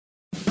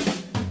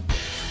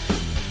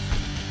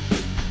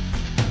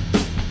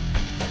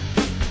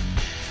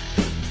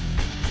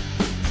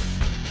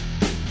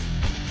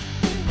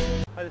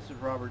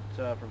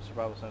Robert from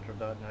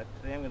SurvivalCentral.net.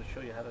 Today I'm going to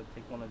show you how to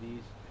take one of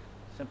these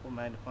simple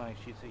magnifying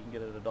sheets that you can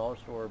get at a dollar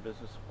store or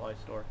business supply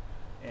store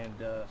and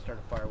start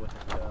a fire with it.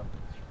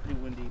 It's pretty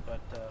windy,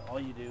 but all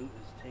you do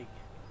is take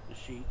the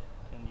sheet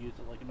and use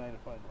it like a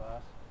magnifying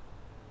glass,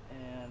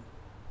 and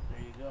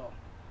there you go.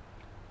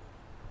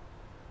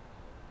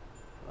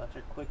 So that's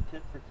our quick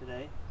tip for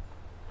today.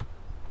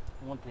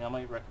 One thing I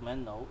might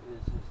recommend though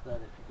is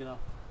that if you're going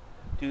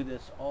to do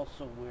this,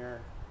 also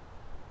wear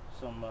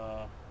some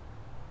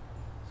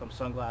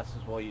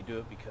sunglasses while you do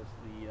it, because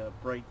the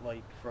bright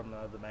light from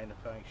the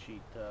magnifying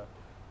sheet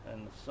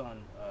and the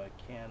sun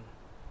can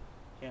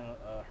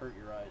hurt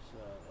your eyes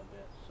a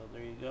bit. So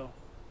there you go.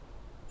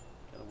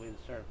 Got a way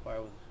to start a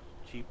fire with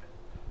cheap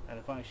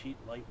magnifying sheet,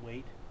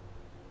 lightweight,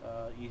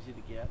 easy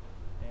to get,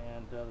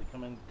 and they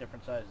come in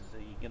different sizes. You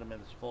can get them in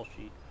this full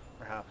sheet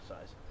or half a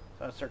size.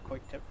 So that's our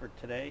quick tip for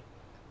today.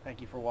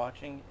 Thank you for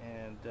watching,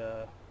 and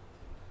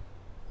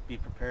be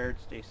prepared,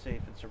 stay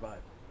safe, and survive.